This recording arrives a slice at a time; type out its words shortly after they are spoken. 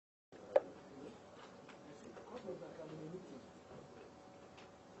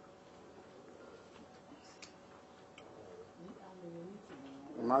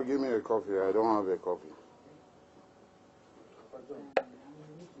Now give me a coffee. I don't have a coffee.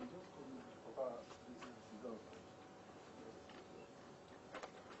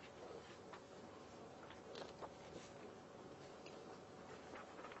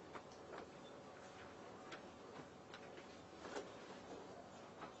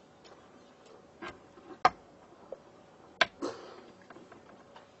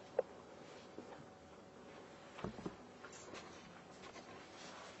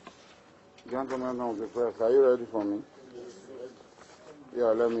 Gentlemen of the press, are you ready for me? Yeah,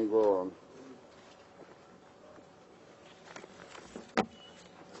 let me go on.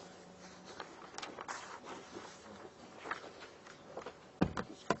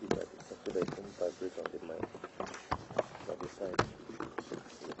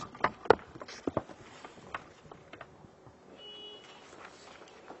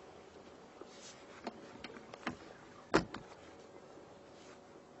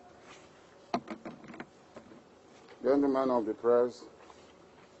 Gentlemen of the press,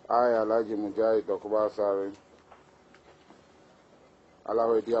 I, Alhaji Mujahid Dokuba Asare,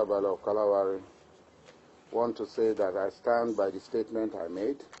 Alawedi Abala of Kalawari, want to say that I stand by the statement I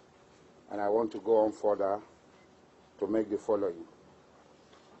made, and I want to go on further to make the following.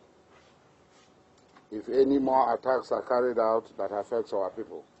 If any more attacks are carried out that affects our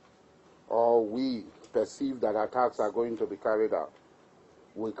people, or we perceive that attacks are going to be carried out,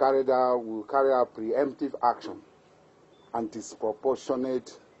 we'll carry out preemptive action and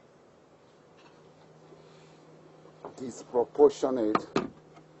disproportionate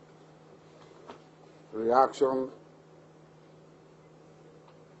reaction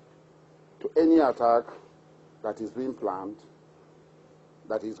to any attack that is being planned,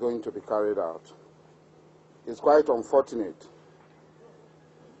 that is going to be carried out. It's quite unfortunate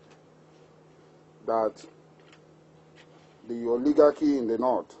that the oligarchy in the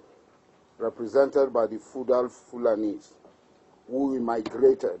north, represented by the feudal Fulanis, who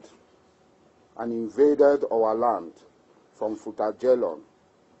migrated and invaded our land from Futajelon,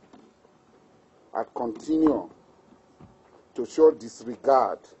 had continued to show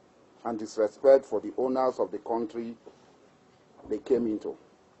disregard and disrespect for the owners of the country they came into.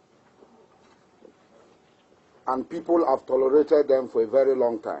 And people have tolerated them for a very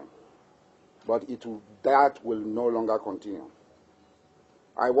long time, but that will no longer continue.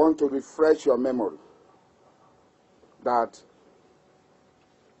 I want to refresh your memory that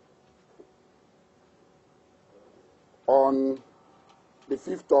on the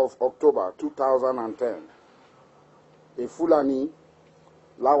 5th of October 2010, a Fulani,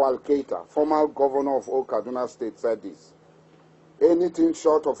 Lawal Keita, former governor of Old Kaduna State, said this: anything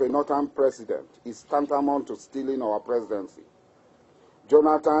short of a northern president is tantamount to stealing our presidency.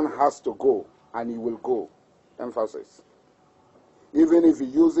 Jonathan has to go, and he will go. Emphasis. Even if he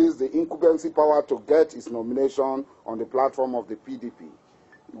uses the incumbency power to get his nomination on the platform of the PDP,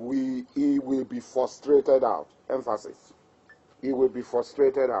 he will be frustrated out. Emphasis. He will be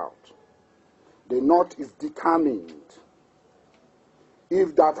frustrated out. The North is determined,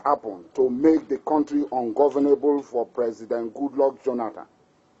 if that happens, to make the country ungovernable for President Goodluck Jonathan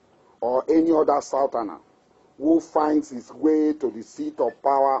or any other Southerner who finds his way to the seat of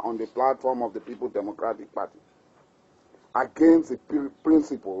power on the platform of the People's Democratic Party, against the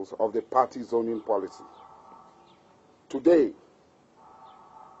principles of the party zoning policy. Today,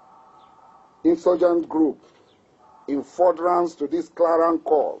 insurgent group, in furtherance to this clarion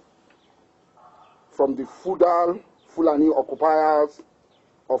call from the feudal Fulani occupiers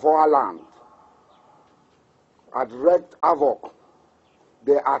of our land, had wreaked havoc.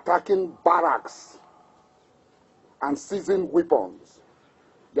 They are attacking barracks and seizing weapons.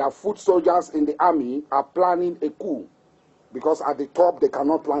 Their foot soldiers in the army are planning a coup, because at the top they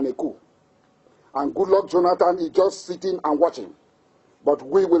cannot plan a coup. And Goodluck Jonathan is just sitting and watching. But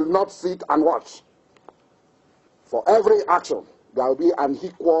we will not sit and watch. For every action, there will be an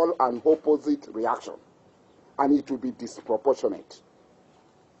equal and opposite reaction. And it will be disproportionate.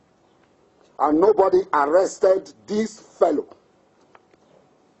 And nobody arrested this fellow,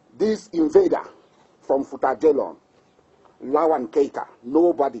 this invader from Futajelon, Lawan Keita.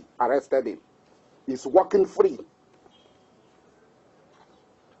 Nobody arrested him. He's walking free.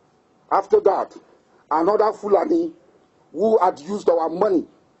 After that, another Fulani who had used our money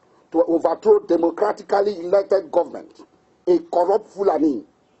to overthrow democratically elected government, a corrupt Fulani,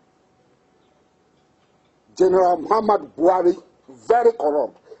 General Muhammad Buhari, very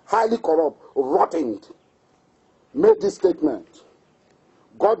corrupt, highly corrupt, rotten, made this statement.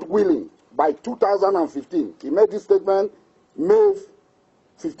 God willing, by 2015, he made this statement May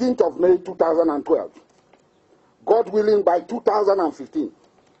 15th of May 2012. God willing, by 2015,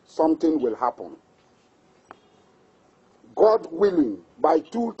 something will happen. God willing, by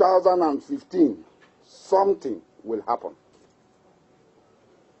 2015, something will happen.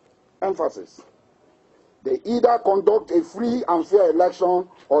 Emphasis. They either conduct a free and fair election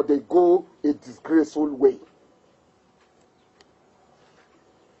or they go a disgraceful way.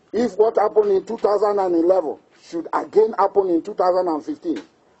 If what happened in 2011 should again happen in 2015,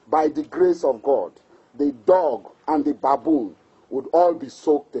 by the grace of God, the dog and the baboon would all be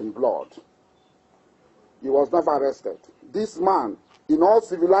soaked in blood. He was never arrested. This man, in all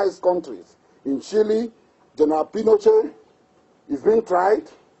civilized countries, in Chile, General Pinochet is being tried.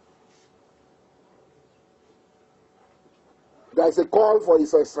 There is a call for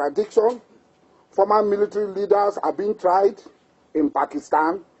his extradition. Former military leaders are being tried in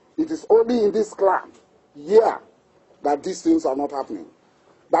Pakistan. It is only in this clan here that these things are not happening.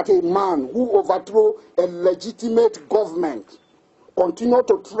 That a man who overthrew a legitimate government continued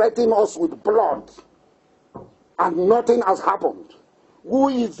to threaten us with blood and nothing has happened. Who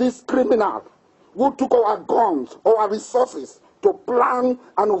is this criminal who took our guns, our resources to plan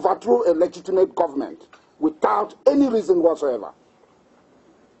and overthrow a legitimate government without any reason whatsoever?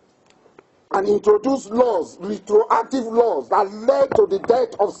 And introduced laws, retroactive laws that led to the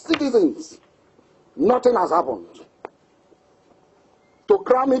death of citizens. Nothing has happened. To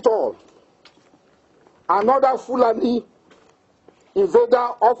cram it all, another Fulani invader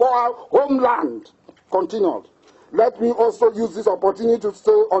of our homeland continued. Let me also use this opportunity to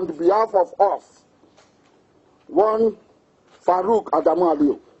say on behalf of us, one Farouk Adamu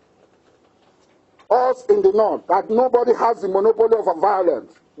Aliyu, us in the north, that nobody has the monopoly of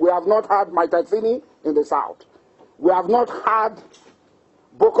violence. We have not had Maitazini in the south. We have not had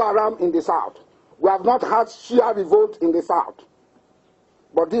Boko Haram in the south. We have not had Shia revolt in the south.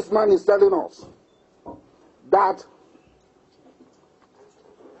 But this man is telling us that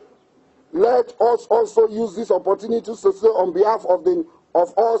let us also use this opportunity to say on behalf of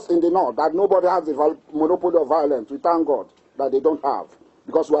us in the north that nobody has the monopoly of violence. We thank God that they don't have,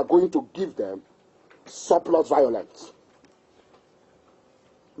 because we are going to give them surplus violence.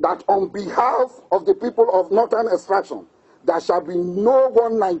 That on behalf of the people of northern extraction, there shall be no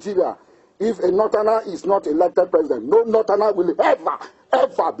one Nigeria if a northerner is not elected president. No northerner will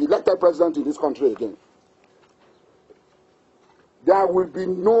ever be elected president in this country again. There will be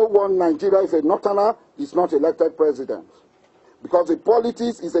no one Nigeria if a northerner is not elected president. Because the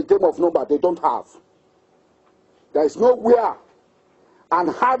politics is a game of number they don't have. There is nowhere, and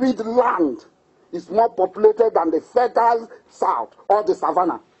arid land is more populated than the fertile south or the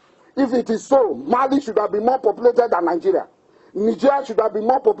savannah. If it is so, Mali should have been more populated than Nigeria. Niger should have been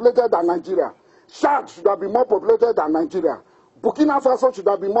more populated than Nigeria. Chad should have been more populated than Nigeria. Burkina Faso should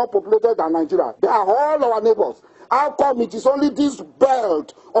have been more populated than Nigeria. They are all our neighbors. How come it is only this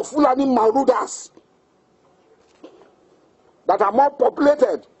belt of Fulani Marudas that are more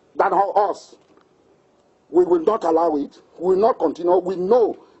populated than us? We will not allow it. We will not continue. We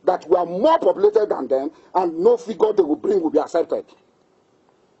know that we are more populated than them, and no figure they will bring will be accepted.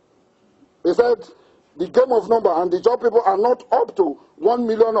 They said the game of number and the job people are not up to 1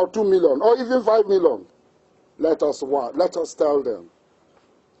 million or 2 million or even 5 million. Let us tell them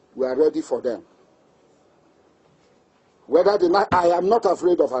we are ready for them. I am not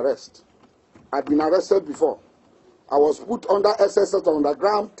afraid of arrest. I've been arrested before. I was put under SSS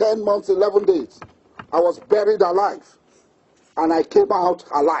underground 10 months, 11 days. I was buried alive. And I came out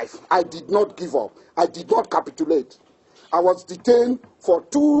alive. I did not give up. I did not capitulate. I was detained for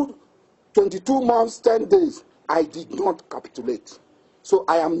 22 months, 10 days. I did not capitulate. So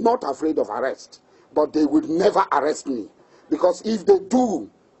I am not afraid of arrest. But they will never arrest me. Because if they do,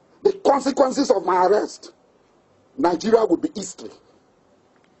 the consequences of my arrest, Nigeria will be history.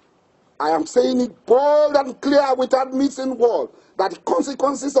 I am saying it bold and clear without missing word, that the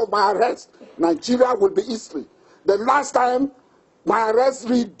consequences of my arrest, Nigeria will be history. The last time my arrest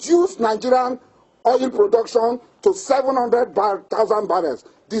reduced Nigerian oil production to 700,000 barrels.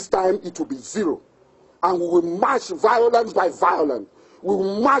 This time it will be zero. And we will match violence by violence. We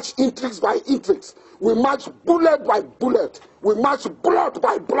will match intrigues by intrigues. We match bullet by bullet. We match blood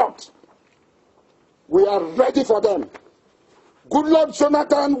by blood. We are ready for them. Goodluck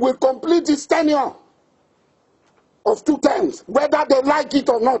Jonathan will complete his tenure of 2 terms, whether they like it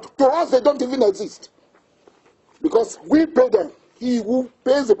or not. To us, they don't even exist. Because we pay them. He who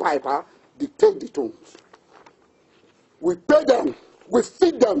pays the piper dictates the tunes. We pay them. We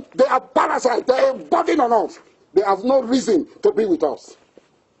feed them. They are parasites. They are a burden on us. They have no reason to be with us.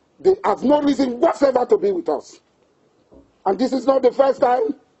 They have no reason whatsoever to be with us. And this is not the first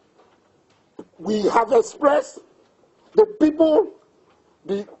time we have expressed the people,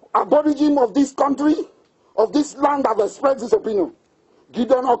 the aborigine of this country, of this land, have expressed this opinion.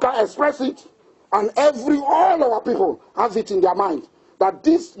 Gideon Oka expressed it, and all our people has it in their mind that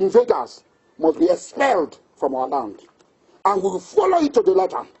these invaders must be expelled from our land. And we will follow it to the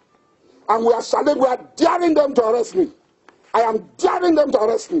letter. And we are daring them to arrest me. I am daring them to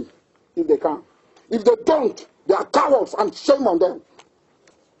arrest me if they can. If they don't, they are cowards, and shame on them.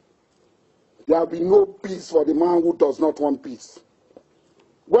 There will be no peace for the man who does not want peace.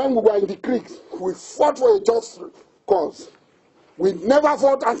 When we were in the creek, we fought for a just cause. We never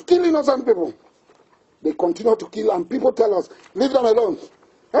fought and kill innocent people. They continue to kill, and people tell us, leave them alone.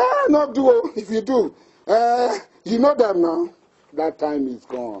 Not do. If you do, you know them now. That time is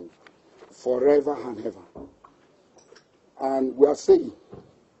gone forever and ever. And we are saying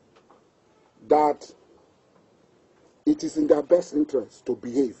that it is in their best interest to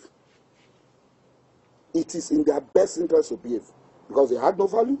behave. It is in their best interest to behave. Because they have no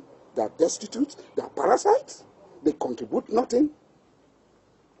value, they are destitute, they are parasites, they contribute nothing.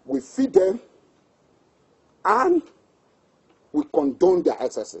 We feed them and we condone their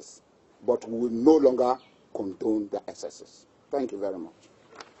excesses. But we will no longer condone their excesses. Thank you very much.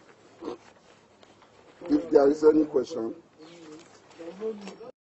 If there is any question.